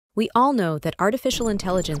We all know that artificial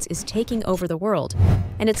intelligence is taking over the world,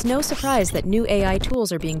 and it's no surprise that new AI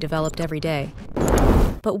tools are being developed every day.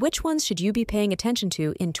 But which ones should you be paying attention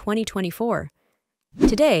to in 2024?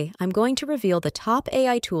 Today, I'm going to reveal the top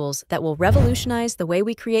AI tools that will revolutionize the way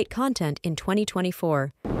we create content in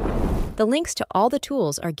 2024. The links to all the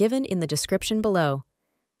tools are given in the description below.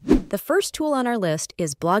 The first tool on our list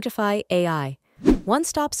is Blogy AI,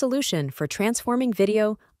 one-stop solution for transforming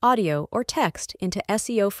video, audio, or text into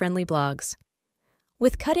SEO-friendly blogs.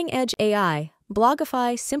 With cutting-edge AI,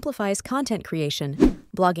 Blogy simplifies content creation,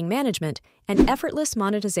 blogging management, and effortless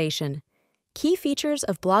monetization. Key features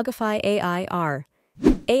of Blogy AI are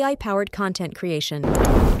AI-powered content creation.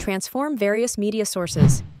 Transform various media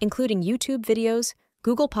sources, including YouTube videos,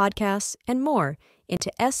 Google Podcasts, and more,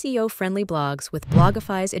 into SEO-friendly blogs with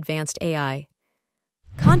Blogy's advanced AI.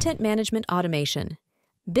 Content management automation.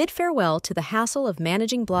 Bid farewell to the hassle of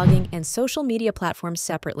managing blogging and social media platforms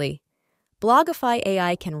separately. Blogy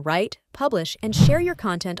AI can write, publish, and share your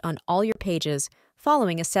content on all your pages,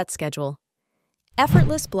 following a set schedule.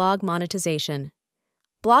 Effortless blog monetization.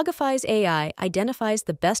 Blogy's AI identifies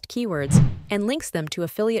the best keywords and links them to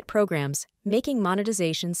affiliate programs, making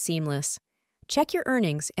monetization seamless. Check your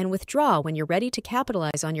earnings and withdraw when you're ready to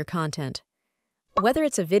capitalize on your content. Whether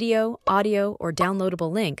it's a video, audio, or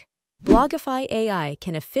downloadable link, Blogy AI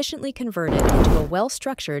can efficiently convert it into a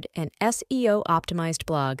well-structured and SEO-optimized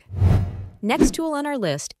blog. Next tool on our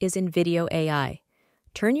list is Vdio AI.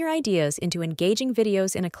 Turn your ideas into engaging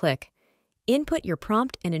videos in a click. Input your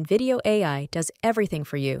prompt and Vdio AI does everything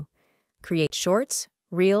for you. Create shorts,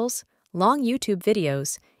 reels, long YouTube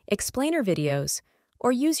videos, explainer videos,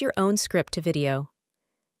 or use your own script to video.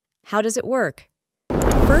 How does it work?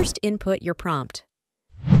 First, input your prompt.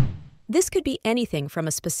 This could be anything from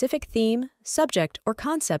a specific theme, subject, or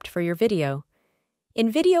concept for your video.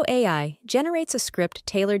 Vdio AI generates a script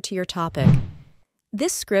tailored to your topic.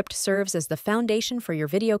 This script serves as the foundation for your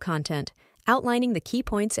video content, outlining the key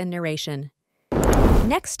points and narration.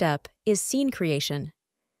 Next step is scene creation.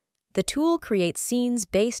 The tool creates scenes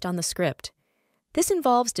based on the script. This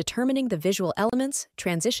involves determining the visual elements,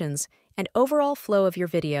 transitions, and overall flow of your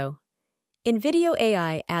video. Vdio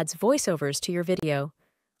AI adds voiceovers to your video.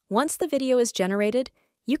 Once the video is generated,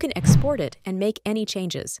 you can export it and make any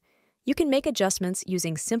changes. You can make adjustments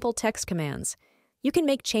using simple text commands. You can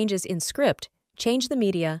make changes in script, change the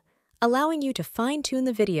media, allowing you to fine-tune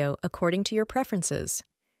the video according to your preferences.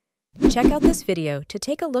 Check out this video to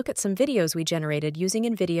take a look at some videos we generated using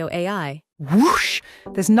Vdio AI. Whoosh!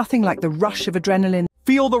 There's nothing like the rush of adrenaline.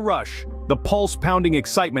 Feel the rush, the pulse-pounding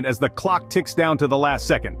excitement as the clock ticks down to the last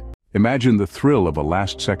second. Imagine the thrill of a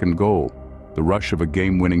last-second goal, the rush of a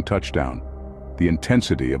game-winning touchdown, the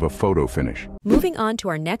intensity of a photo finish. Moving on to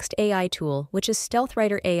our next AI tool, which is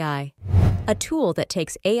StealthWriter AI, a tool that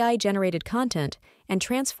takes AI-generated content and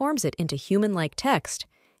transforms it into human-like text,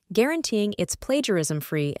 guaranteeing it's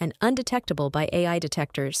plagiarism-free and undetectable by AI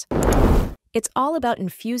detectors. It's all about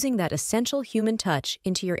infusing that essential human touch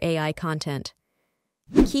into your AI content.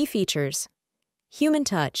 Key features. Human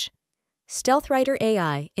touch. StealthWriter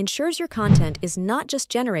AI ensures your content is not just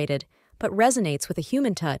generated, but resonates with a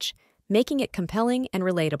human touch, making it compelling and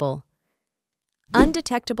relatable.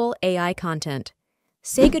 Undetectable AI content.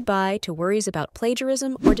 Say goodbye to worries about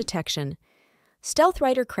plagiarism or detection.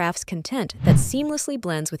 StealthWriter crafts content that seamlessly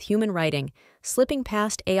blends with human writing, slipping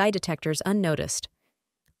past AI detectors unnoticed.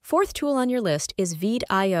 Fourth tool on your list is Invid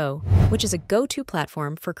AI, which is a go-to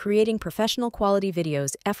platform for creating professional quality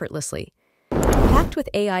videos effortlessly. Packed with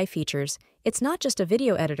AI features, it's not just a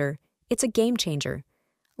video editor, it's a game changer.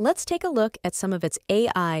 Let's take a look at some of its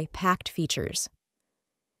AI-packed features.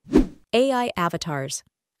 AI avatars.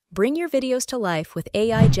 Bring your videos to life with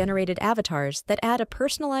AI-generated avatars that add a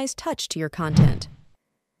personalized touch to your content.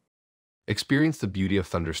 Experience the beauty of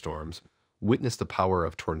thunderstorms, witness the power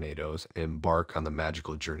of tornadoes, and embark on the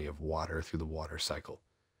magical journey of water through the water cycle.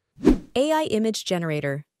 AI image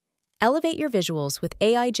generator. Elevate your visuals with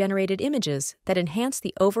AI-generated images that enhance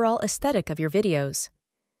the overall aesthetic of your videos.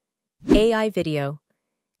 AI video.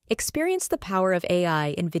 Experience the power of AI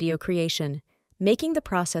in video creation, making the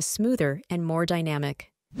process smoother and more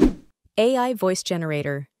dynamic. AI voice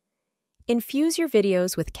generator. Infuse your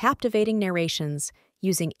videos with captivating narrations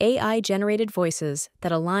using AI-generated voices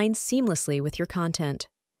that align seamlessly with your content.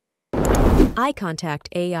 Eye contact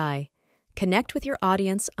AI. Connect with your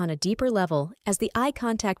audience on a deeper level as the eye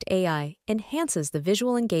contact AI enhances the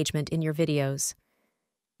visual engagement in your videos.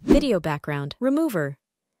 Video background remover.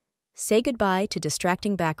 Say goodbye to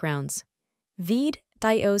distracting backgrounds. Invid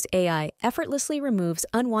AI effortlessly removes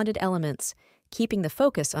unwanted elements, keeping the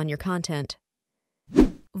focus on your content.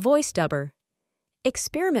 Voice dubber.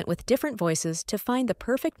 Experiment with different voices to find the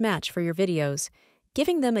perfect match for your videos,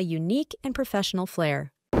 giving them a unique and professional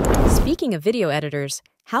flair. Speaking of video editors,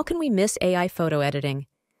 how can we miss AI photo editing?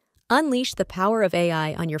 Unleash the power of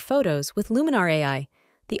AI on your photos with Luminar AI,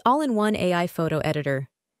 the all-in-one AI photo editor.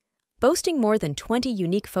 Boasting more than 20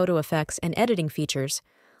 unique photo effects and editing features,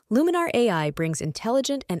 Luminar AI brings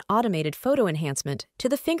intelligent and automated photo enhancement to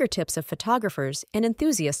the fingertips of photographers and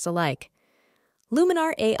enthusiasts alike.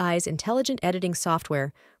 Luminar AI's intelligent editing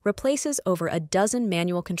software replaces over a dozen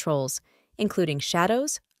manual controls, including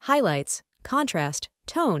shadows, highlights, contrast,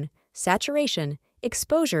 tone, saturation,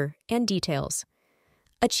 exposure, and details.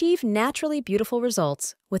 Achieve naturally beautiful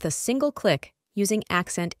results with a single click using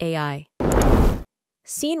Accent AI.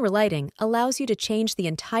 Scene relighting allows you to change the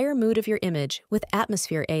entire mood of your image with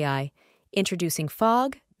Atmosphere AI, introducing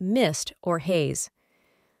fog, mist, or haze.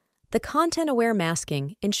 The content-aware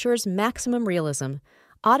masking ensures maximum realism,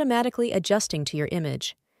 automatically adjusting to your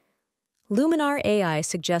image. Luminar AI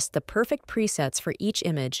suggests the perfect presets for each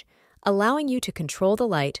image, allowing you to control the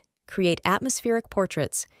light, create atmospheric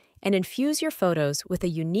portraits, and infuse your photos with a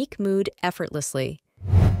unique mood effortlessly.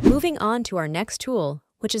 Moving on to our next tool,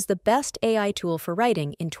 which is the best AI tool for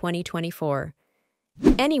writing in 2024.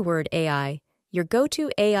 Anyword AI, your go-to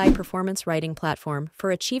AI performance writing platform for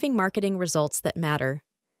achieving marketing results that matter.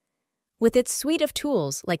 With its suite of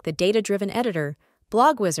tools like the Data-Driven Editor,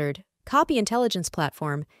 Blog Wizard, Copy Intelligence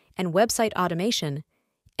Platform, and Website Automation,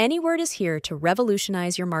 Anyword is here to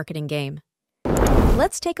revolutionize your marketing game.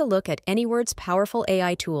 Let's take a look at Anyword's powerful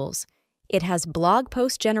AI tools. It has Blog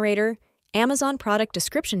Post Generator, Amazon Product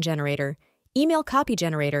Description Generator, Email Copy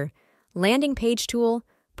Generator, Landing Page Tool,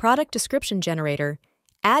 Product Description Generator,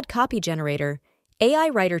 Ad Copy Generator, AI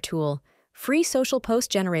Writer Tool, Free Social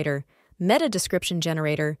Post Generator, Meta Description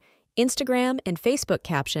Generator, Instagram and Facebook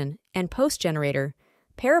Caption and Post Generator,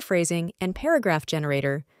 Paraphrasing and Paragraph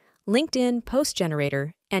Generator, LinkedIn Post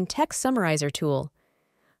Generator, and Text Summarizer Tool.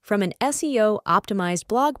 From an SEO-optimized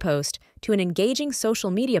blog post to an engaging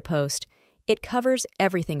social media post, it covers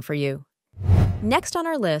everything for you. Next on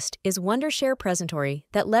our list is Wondershare Presentor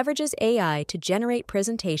that leverages AI to generate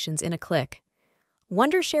presentations in a click.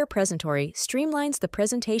 Wondershare Presentor streamlines the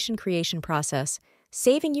presentation creation process,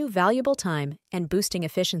 saving you valuable time and boosting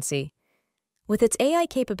efficiency. With its AI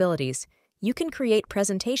capabilities, you can create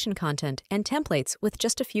presentation content and templates with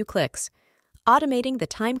just a few clicks, automating the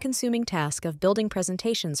time-consuming task of building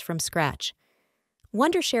presentations from scratch.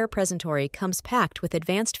 Wondershare Presentor comes packed with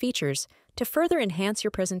advanced features to further enhance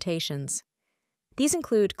your presentations. These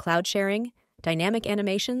include cloud sharing, dynamic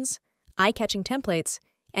animations, eye-catching templates,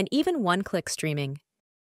 and even one-click streaming.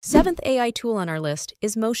 Seventh AI tool on our list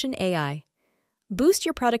is Motion AI. Boost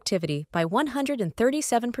your productivity by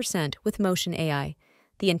 137% with Motion AI,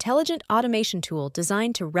 the intelligent automation tool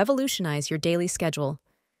designed to revolutionize your daily schedule.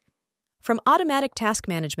 From automatic task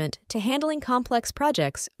management to handling complex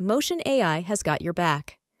projects, Motion AI has got your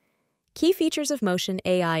back. Key features of Motion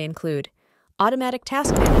AI include Automatic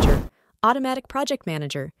Task Manager, Automatic Project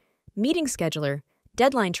Manager, Meeting Scheduler,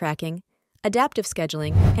 Deadline Tracking, Adaptive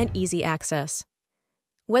Scheduling, and Easy Access.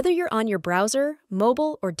 Whether you're on your browser,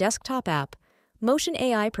 mobile, or desktop app, Motion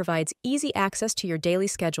AI provides easy access to your daily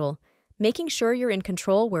schedule, making sure you're in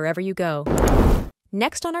control wherever you go.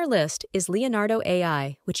 Next on our list is Leonardo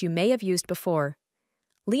AI, which you may have used before.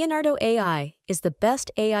 Leonardo AI is the best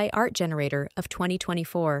AI art generator of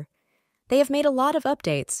 2024. They have made a lot of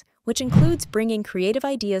updates, which includes bringing creative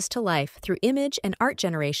ideas to life through image and art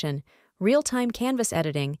generation, real-time canvas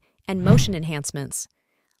editing, and motion enhancements.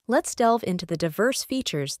 Let's delve into the diverse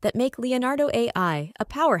features that make Leonardo AI a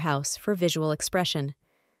powerhouse for visual expression.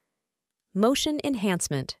 Motion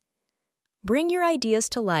enhancement. Bring your ideas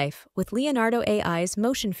to life with Leonardo AI's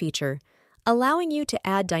motion feature, allowing you to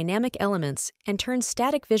add dynamic elements and turn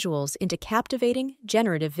static visuals into captivating,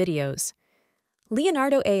 generative videos.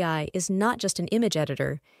 Leonardo AI is not just an image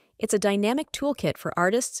editor, it's a dynamic toolkit for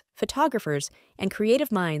artists, photographers, and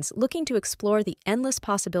creative minds looking to explore the endless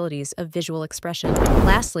possibilities of visual expression.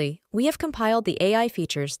 Lastly, we have compiled the AI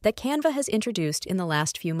features that Canva has introduced in the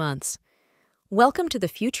last few months. Welcome to the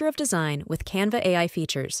future of design with Canva AI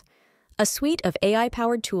Features, a suite of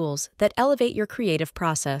AI-powered tools that elevate your creative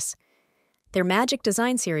process. Their Magic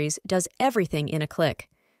Design series does everything in a click.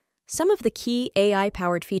 Some of the key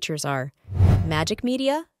AI-powered features are Magic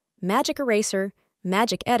Media, Magic Eraser,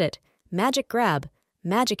 Magic Edit, Magic Grab,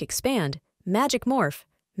 Magic Expand, Magic Morph,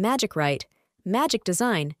 Magic Write, Magic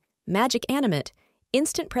Design, Magic Animate,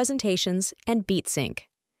 Instant Presentations, and Beat Sync.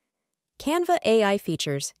 Canva AI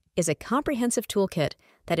Features is a comprehensive toolkit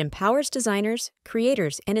that empowers designers,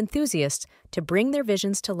 creators, and enthusiasts to bring their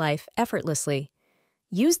visions to life effortlessly.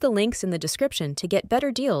 Use the links in the description to get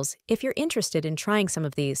better deals if you're interested in trying some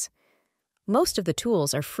of these. Most of the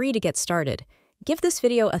tools are free to get started. Give this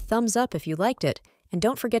video a thumbs up if you liked it, and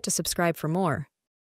don't forget to subscribe for more.